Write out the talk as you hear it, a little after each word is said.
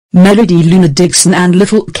Melody Luna Dixon and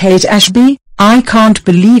little Kate Ashby, I can't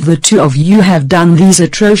believe the two of you have done these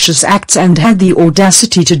atrocious acts and had the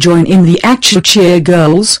audacity to join in the actual cheer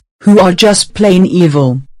girls, who are just plain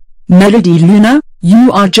evil. Melody Luna,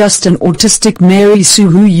 you are just an autistic Mary Sue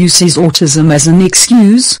who uses autism as an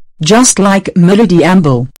excuse, just like Melody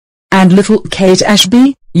Amble. And little Kate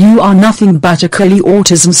Ashby, you are nothing but a curly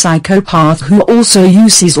autism psychopath who also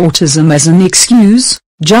uses autism as an excuse,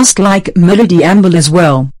 just like Melody Amble as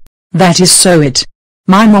well. That is so it.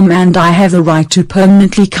 My mom and I have the right to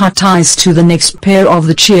permanently cut ties to the next pair of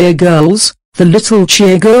the cheer girls, the little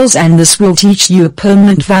cheer girls, and this will teach you a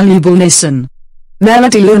permanent valuable lesson.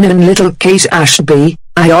 Melody Luna and little Kate Ashby,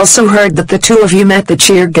 I also heard that the two of you met the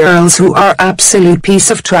cheer girls who are absolute piece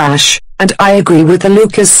of trash, and I agree with the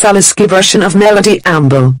Lucas Salisky version of Melody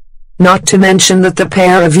Amble. Not to mention that the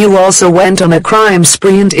pair of you also went on a crime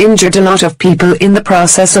spree and injured a lot of people in the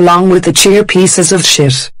process along with the cheer pieces of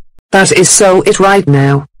shit. That is so it right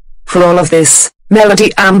now. For all of this,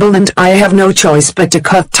 Melody Amble and I have no choice but to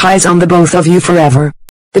cut ties on the both of you forever.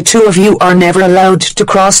 The two of you are never allowed to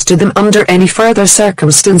cross to them under any further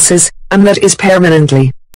circumstances, and that is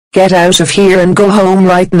permanently. Get out of here and go home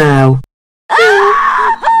right now.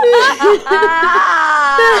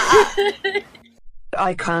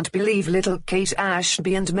 I can't believe little Kate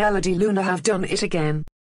Ashby and Melody Luna have done it again.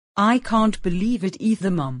 I can't believe it either,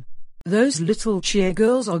 Mum. Those little cheer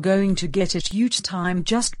girls are going to get a huge time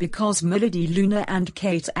just because Melody Luna and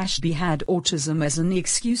Kate Ashby had autism as an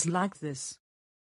excuse like this.